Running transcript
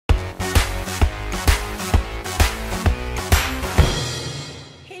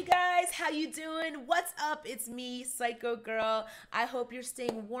how you doing? What's up? It's me, Psycho Girl. I hope you're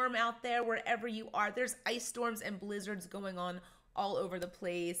staying warm out there wherever you are. There's ice storms and blizzards going on all over the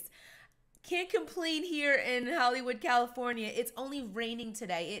place. Can't complain here in Hollywood, California. It's only raining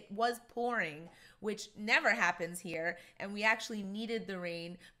today. It was pouring, which never happens here, and we actually needed the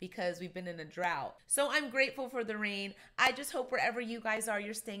rain because we've been in a drought. So I'm grateful for the rain. I just hope wherever you guys are,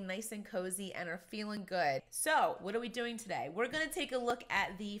 you're staying nice and cozy and are feeling good. So what are we doing today? We're gonna take a look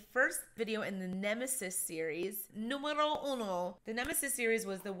at the first video in the Nemesis series, numero uno. The Nemesis series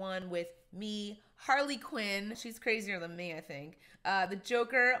was the one with me, Harley Quinn, she's crazier than me, I think, the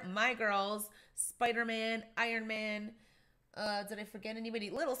Joker, my girls, Spider-Man, Iron Man, did I forget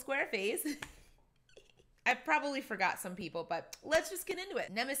anybody? Little Squareface. I probably forgot some people, but let's just get into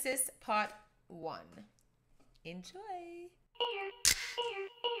it. Nemesis Part 1. Enjoy.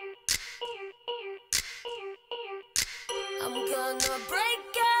 I'm gonna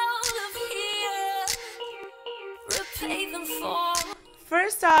break out of here, repay them for.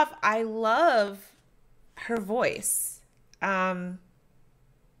 First off, I love her voice. Harley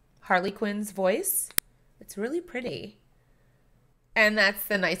Quinn's voice. It's really pretty. And that's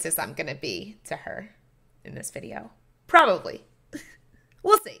the nicest I'm gonna be to her in this video. Probably.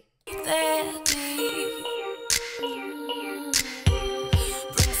 We'll see. Bring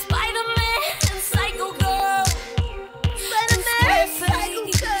Spider-Man and Psycho Girl. Spider-Man,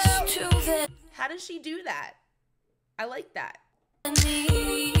 Psycho Girl. How does she do that? I like that.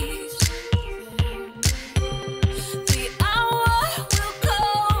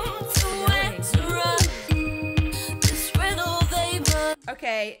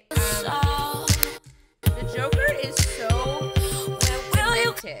 Okay, the Joker is so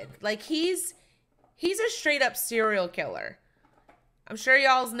demented. Like he's a straight up serial killer. I'm sure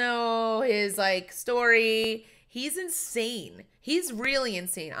y'all know his like story. He's insane. He's really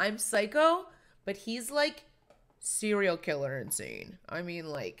insane. I'm psycho, but he's like serial killer insane. I mean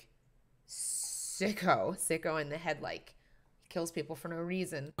like sicko in the head, like he kills people for no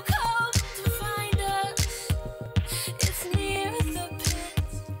reason. Come to find us. It's near the pit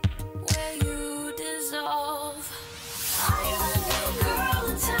where you dissolve. I'm a new girl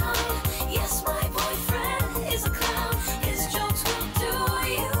in town. Yes, my boyfriend is a clown. His jokes will do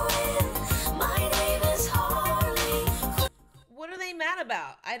you in. My name is Harley. What are they mad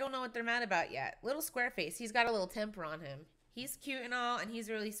about? I don't know what they're mad about yet. Little Squareface, he's got a little temper on him. He's cute and all, and he's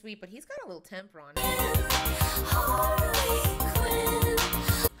really sweet, but he's got a little temper on him. Harley Quinn.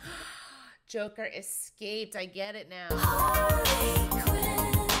 Joker escaped. I get it now. Harley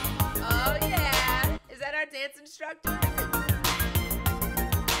Quinn. Oh, yeah. Is that our dance instructor?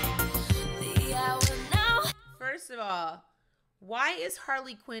 The hour now. First of all, why is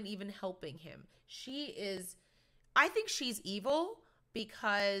Harley Quinn even helping him? I think she's evil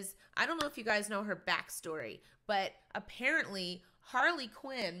because I don't know if you guys know her backstory, but apparently Harley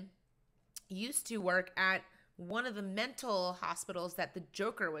Quinn used to work at one of the mental hospitals that the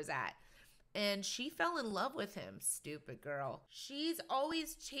Joker was at. And she fell in love with him, stupid girl. She's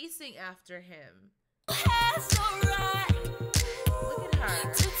always chasing after him. Has a right. Look at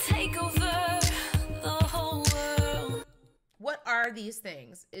her. To take over the whole world. What are these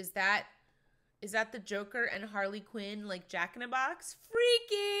things? Is that the Joker and Harley Quinn like Jack in a Box?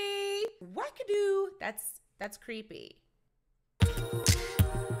 Freaky! Wackadoo! That's creepy. The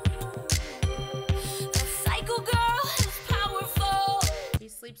Psycho Girl is powerful. He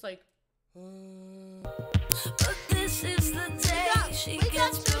sleeps like But this is the day she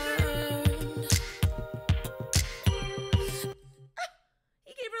gets burned.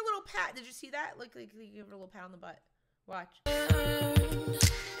 He gave her a little pat. Did you see that? Look, like he gave her a little pat on the butt. Watch.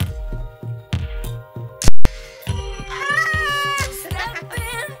 Step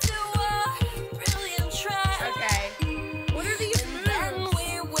into a brilliant trap. Okay. What are these And moves? then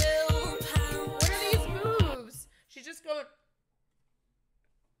we will pound. What are these moves? She's just going.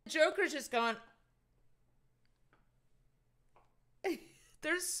 Joker's just going.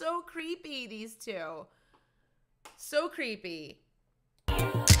 They're so creepy, these two. So creepy.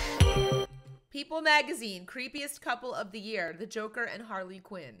 People Magazine, creepiest couple of the year, the Joker and Harley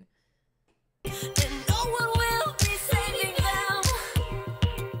Quinn. And no one will be saving them.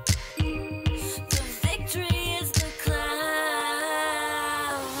 The victory is the clown.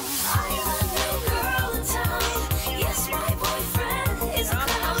 I'm a new girl in town. Yes, my boyfriend is a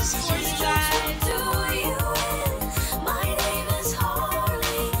clown. His jokes will do you in. My name is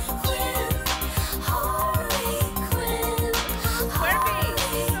Harley Quinn. Harley Quinn. Harley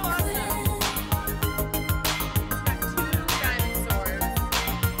Quinn. Got two diamond swords.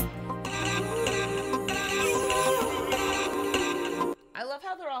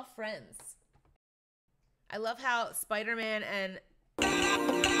 friends. I love how Spider-Man and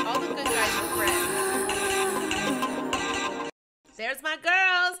all the good guys are friends. There's my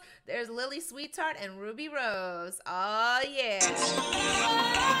girls. There's Lily Sweetheart and Ruby Rose. Oh, yeah.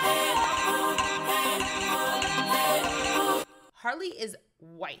 Harley is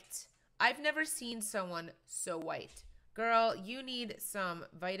white. I've never seen someone so white. Girl, you need some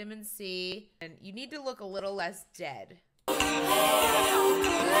vitamin C, and you need to look a little less dead.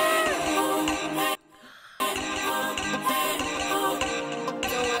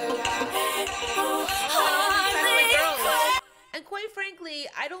 And quite frankly,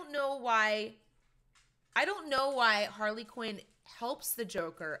 I don't know why Harley Quinn helps the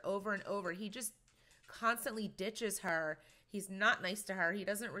Joker over and over. He just constantly ditches her. He's not nice to her. He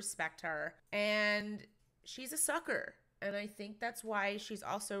doesn't respect her. And she's a sucker. And I think that's why she's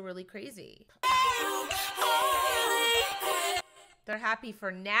also really crazy. They're happy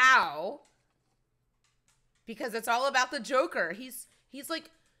for now because it's all about the Joker. He's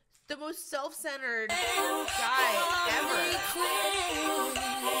like the most self-centered guy ever.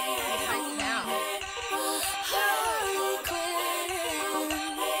 Besides now.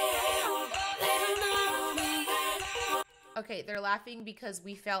 Okay, they're laughing because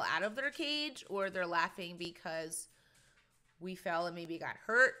we fell out of their cage, or they're laughing because we fell and maybe got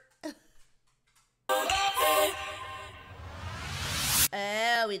hurt.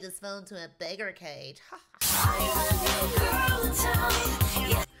 Oh, we just fell into a bigger cage.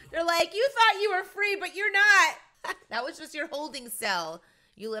 They're like, you thought you were free, but you're not. That was just your holding cell,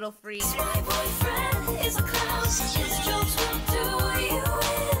 you little freak. My boyfriend is a clown. His jokes will do you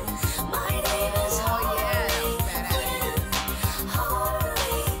in. My name is Harley Quinn.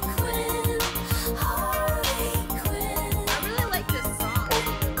 Harley Quinn. I really like this song.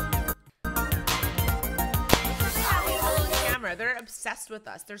 Camera. They're obsessed with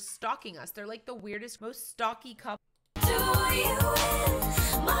us. They're stalking us. They're like the weirdest, most stalky couple. Do you win?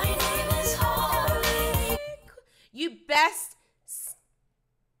 My name is Harley. You best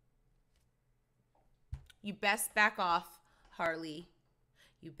back off, Harley.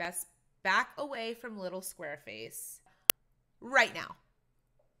 You best back away from little Squareface. Right now.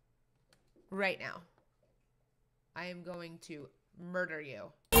 Right now. I am going to murder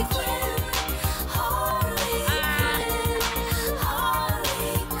you.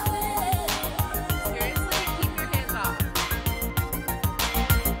 Harley Quinn. Seriously, keep your hands off.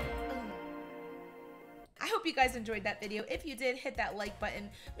 I hope you guys enjoyed that video. If you did, hit that like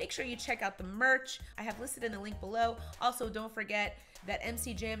button. Make sure you check out the merch I have listed in the link below. Also, don't forget that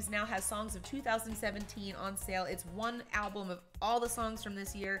MC Jams now has songs of 2017 on sale. It's one album of all the songs from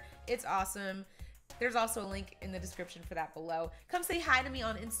this year. It's awesome. There's also a link in the description for that below. Come say hi to me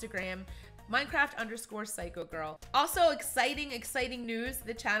on Instagram, Minecraft_PsychoGirl. Also, exciting news.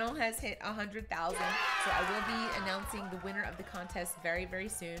 The channel has hit 100,000. So I will be announcing the winner of the contest very, very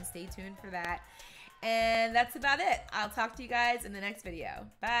soon. Stay tuned for that. And that's about it. I'll talk to you guys in the next video.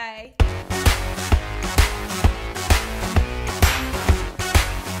 Bye.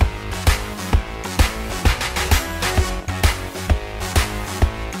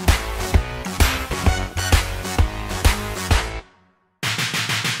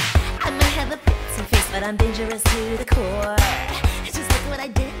 But I'm dangerous to the core. Just look what I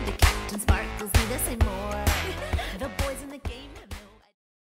did to Captain Sparkles. Need to say more. The boys in the game.